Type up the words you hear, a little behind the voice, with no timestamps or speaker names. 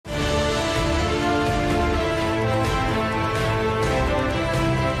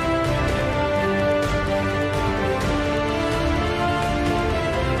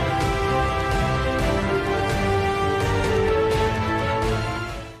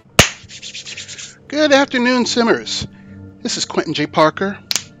Good afternoon, Simmers. This is Quentin J. Parker,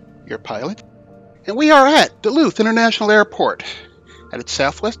 your pilot, and we are at Duluth International Airport at its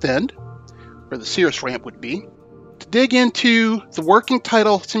southwest end, where the Cirrus ramp would be, to dig into the working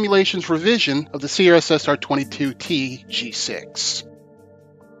title simulations revision of the Cirrus SR22T G6.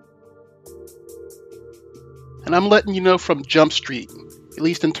 And I'm letting you know from Jump Street, at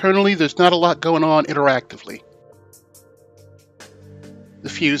least internally, there's not a lot going on interactively. The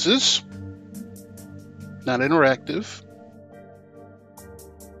fuses, not interactive.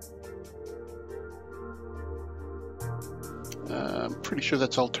 I'm pretty sure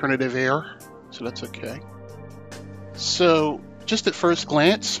that's alternative air, so that's okay. So, just at first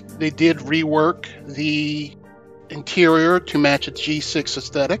glance, they did rework the interior to match its G6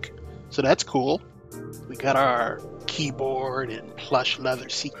 aesthetic, so that's cool. We got our keyboard and plush leather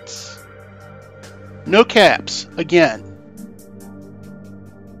seats. No caps, again.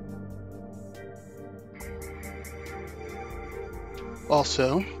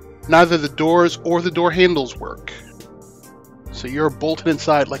 Also, neither the doors or the door handles work, so you're bolted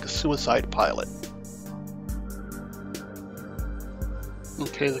inside like a suicide pilot.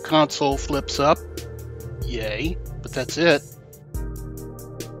 Okay, the console flips up, yay, but that's it.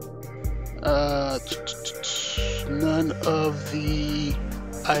 None of the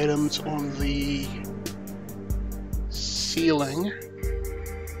items on the ceiling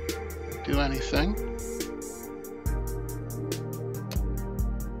do anything.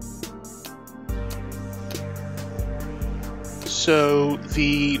 So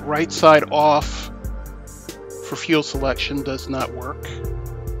the right side off for fuel selection does not work.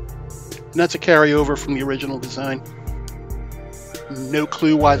 And that's a carryover from the original design. No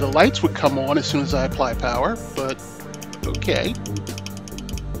clue why the lights would come on as soon as I apply power, but okay.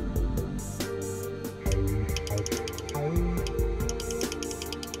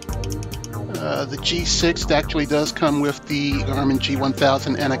 The G6 actually does come with the Garmin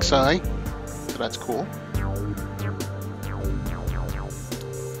G1000 NXI, so that's cool.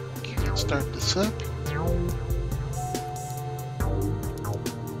 Start this up.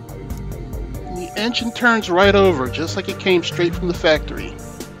 And the engine turns right over, just like it came straight from the factory.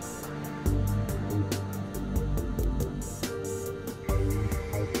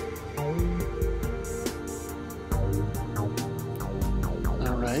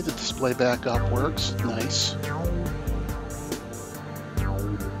 Alright, the display backup works. Nice.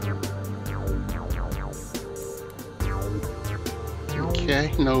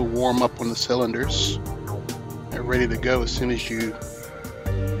 Okay, no warm up on the cylinders. They're ready to go as soon as you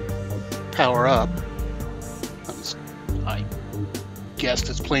power up. I guess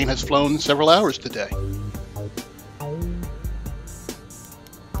this plane has flown several hours today.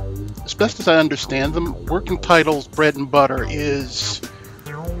 As best as I understand them, working title's bread and butter is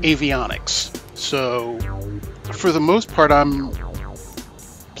avionics. So, for the most part, I'm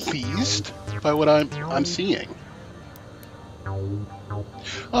pleased by what I'm seeing.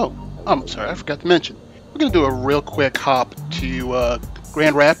 Oh, I'm sorry, I forgot to mention. We're going to do a real quick hop to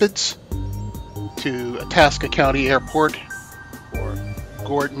Grand Rapids, to Itasca County Airport, or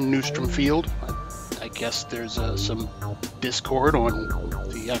Gordon Newstrom Field. I guess there's some discord on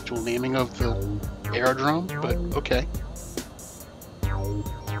the actual naming of the aerodrome, but okay.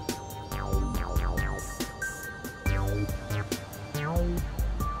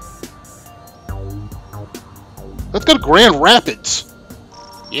 Let's go to Grand Rapids.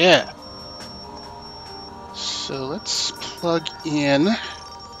 Yeah. So let's plug in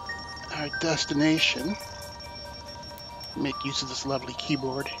our destination. Make use of this lovely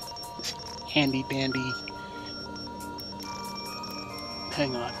keyboard. This handy dandy.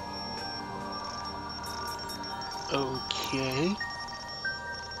 Hang on. Okay.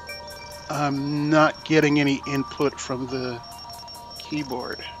 I'm not getting any input from the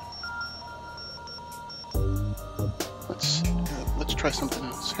keyboard. Let's try something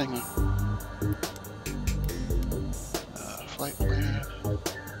else. Hang on. Flight plan.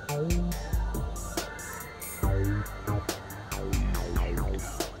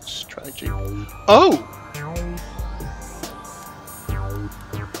 Let's try G. Oh!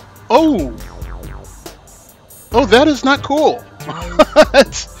 Oh! Oh, that is not cool.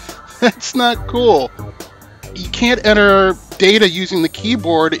 That's not cool. You can't enter data using the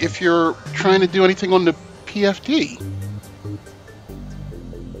keyboard if you're trying to do anything on the PFD.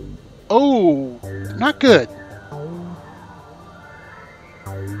 Oh, not good.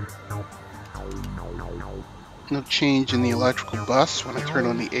 No change in the electrical bus when I turn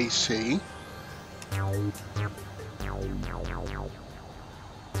on the AC.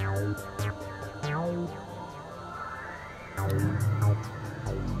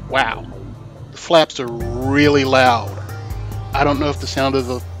 Wow. The flaps are really loud. I don't know if the sound of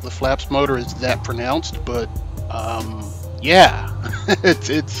the flaps motor is that pronounced, but yeah,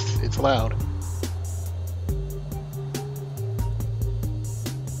 it's loud.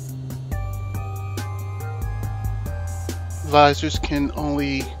 Visors can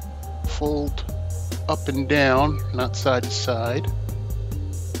only fold up and down, not side to side.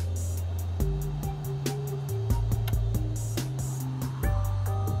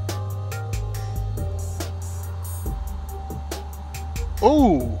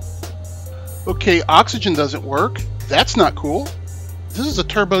 Oh, okay, oxygen doesn't work. That's not cool. This is a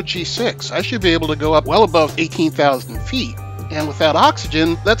turbo G6. I should be able to go up well above 18,000 feet. And without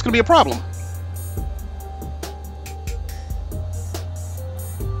oxygen, that's going to be a problem.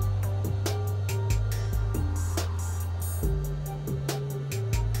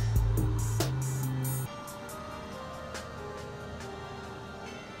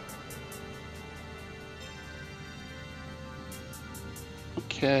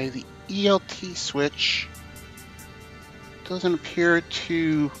 Okay, the ELT switch doesn't appear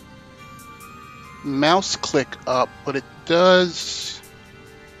to mouse click up, but it does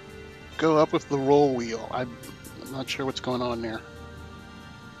go up with the roll wheel. I'm not sure what's going on there.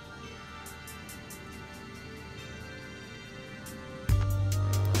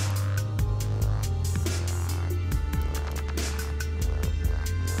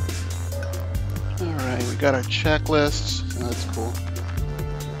 Alright, we got our checklists. Oh, that's cool.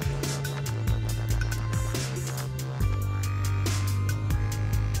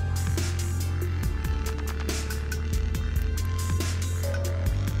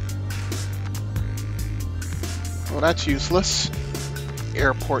 Well, that's useless.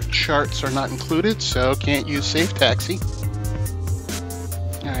 Airport charts are not included, so can't use Safe Taxi.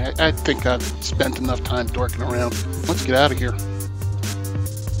 Alright, I think I've spent enough time dorking around. Let's get out of here.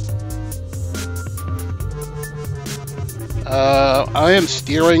 I am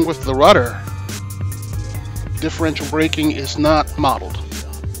steering with the rudder. Differential braking is not modeled.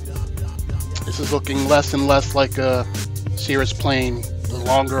 This is looking less and less like a Cirrus plane the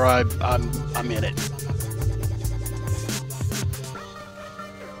longer I'm in it.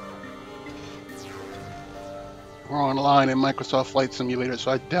 We're online in Microsoft Flight Simulator,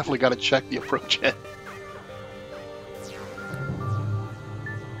 so I definitely got to check the approach head.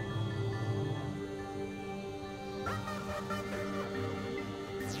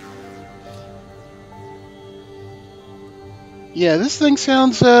 Yeah, this thing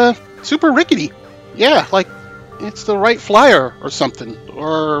sounds super rickety. Yeah, like it's the Wright Flyer or something,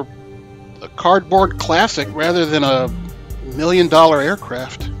 or a cardboard classic rather than a $1 million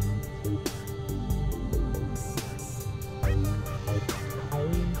aircraft.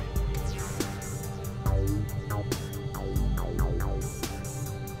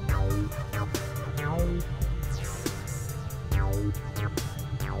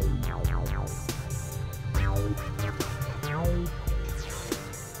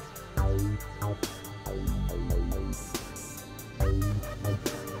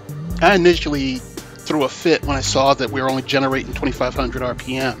 I initially threw a fit when I saw that we were only generating 2,500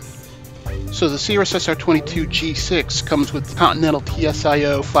 RPM. So the Cirrus SR22 G6 comes with Continental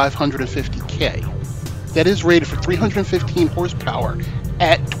TSIO 550K. That is rated for 315 horsepower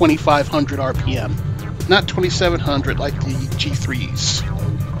at 2,500 RPM, not 2,700 like the G3s.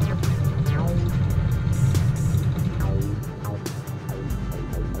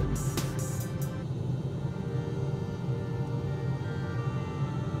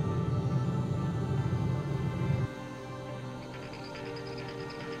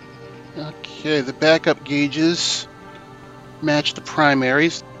 Okay, the backup gauges match the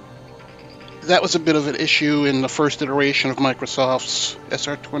primaries. That was a bit of an issue in the first iteration of Microsoft's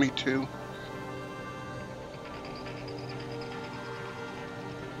SR22.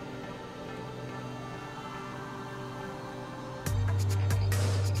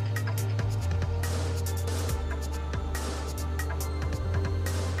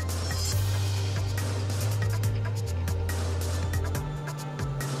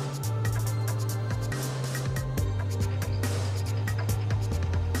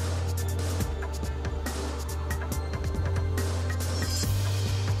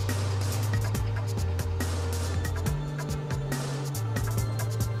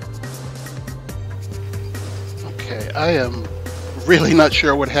 I am really not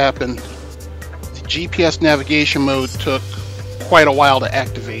sure what happened. The GPS navigation mode took quite a while to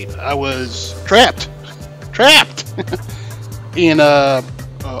activate. I was trapped in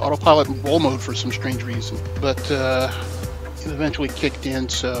autopilot roll mode for some strange reason, but it eventually kicked in,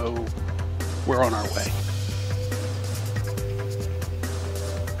 so we're on our way.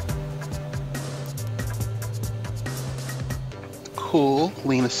 cool.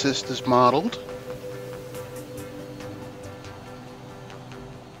 Lean assist is modeled.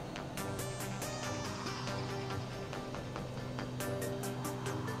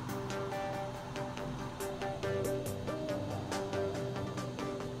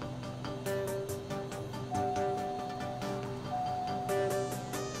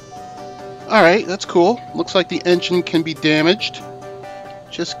 Alright, that's cool. Looks like the engine can be damaged.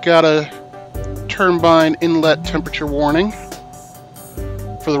 Just got a turbine inlet temperature warning.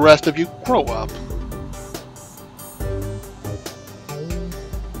 For the rest of you, grow up.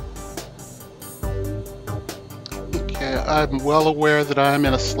 Okay, I'm well aware that I'm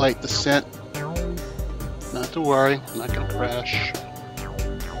in a slight descent. Not to worry, I'm not going to crash.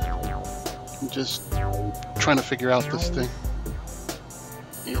 I'm just trying to figure out this thing.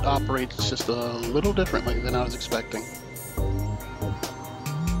 It operates just a little differently than I was expecting.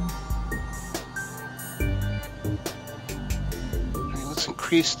 Right, let's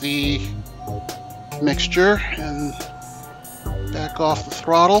increase the mixture and back off the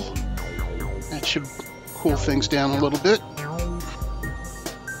throttle. That should cool things down a little bit.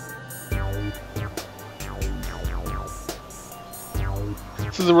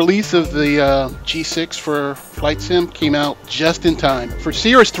 So the release of the G6 for Flight Sim came out just in time for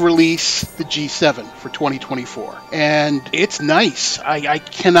Cirrus to release the G7 for 2024. And it's nice. I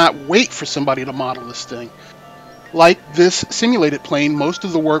cannot wait for somebody to model this thing. Like this simulated plane, most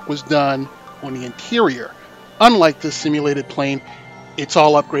of the work was done on the interior. Unlike this simulated plane, it's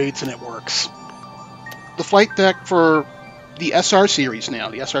all upgrades and it works. The flight deck for the SR series now,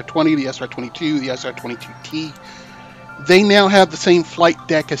 the SR20, the SR22, the SR22T, they now have the same flight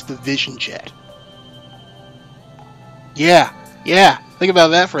deck as the Vision Jet. Yeah, think about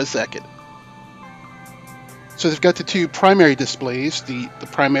that for a second. So they've got the two primary displays, the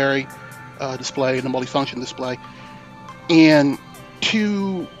primary display and the multifunction display, and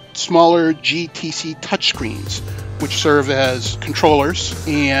two smaller GTC touchscreens, which serve as controllers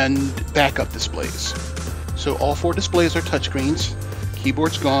and backup displays. So all four displays are touchscreens,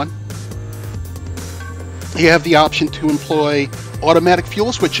 keyboard's gone. You have the option to employ automatic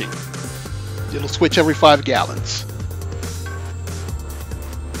fuel switching. It'll switch every 5 gallons.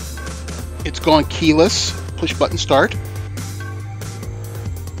 It's gone keyless, push button start.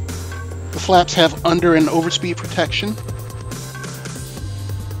 The flaps have under and overspeed protection.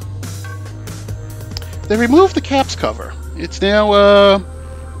 They removed the caps cover. It's now,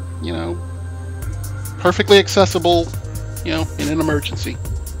 perfectly accessible, in an emergency.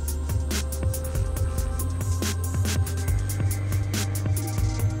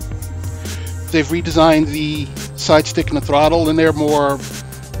 They've redesigned the side stick and the throttle, and they're more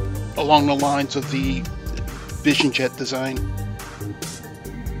along the lines of the Vision Jet design.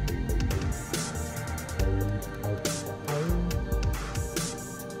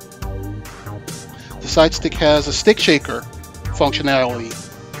 The side stick has a stick shaker functionality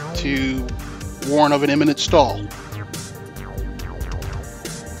to warn of an imminent stall.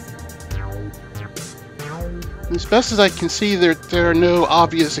 As best as I can see, there are no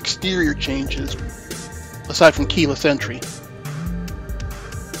obvious exterior changes, aside from keyless entry.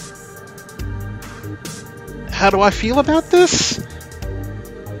 How do I feel about this?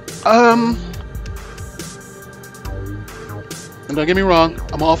 And don't get me wrong,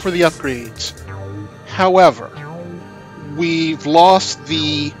 I'm all for the upgrades. However, we've lost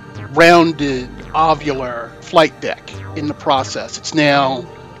the rounded, ovular flight deck in the process. It's now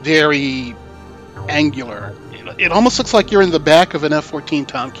very angular. It almost looks like you're in the back of an F-14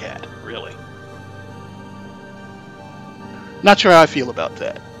 Tomcat, really. Not sure how I feel about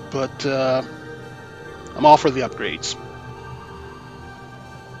that, but I'm all for the upgrades.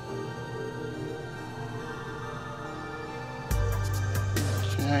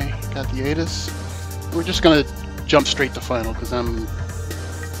 Okay, got the ATIS. We're just going to jump straight to Final because I'm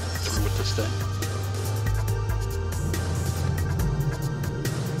through with this thing.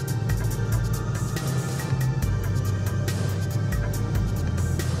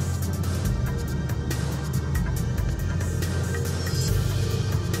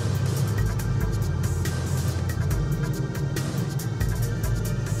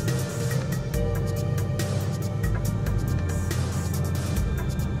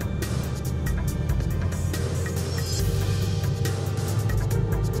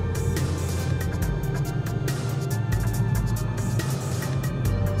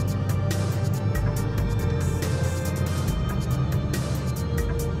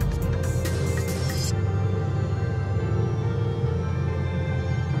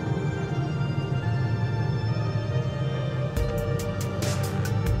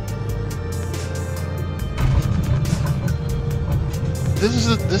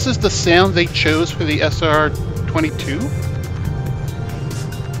 this is the sound they chose for the SR22.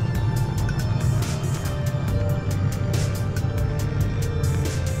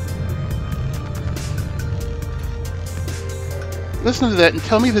 Listen to that and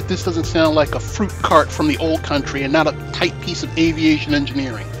tell me that this doesn't sound like a fruit cart from the old country and not a tight piece of aviation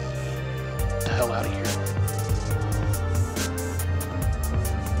engineering. Get the hell out of here.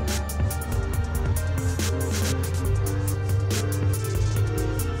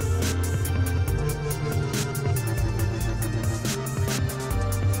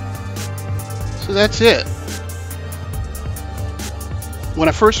 So that's it. When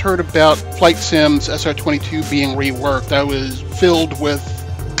I first heard about Flight Sim's SR22 being reworked, I was filled with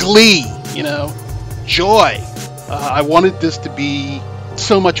glee, you know, joy. I wanted this to be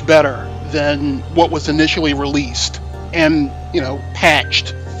so much better than what was initially released and, you know,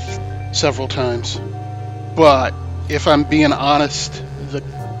 patched several times. But if I'm being honest, the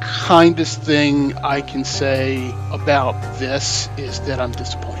kindest thing I can say about this is that I'm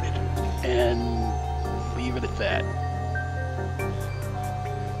disappointed. And leave it at that.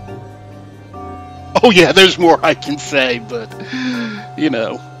 Oh yeah, there's more I can say, but, you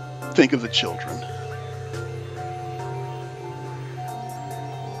know, think of the children.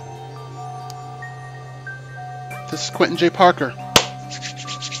 This is Quentin J. Parker,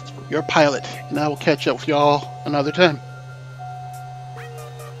 your pilot, and I will catch up with y'all another time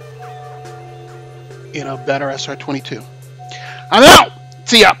in a better SR22. I'm out!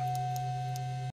 See ya!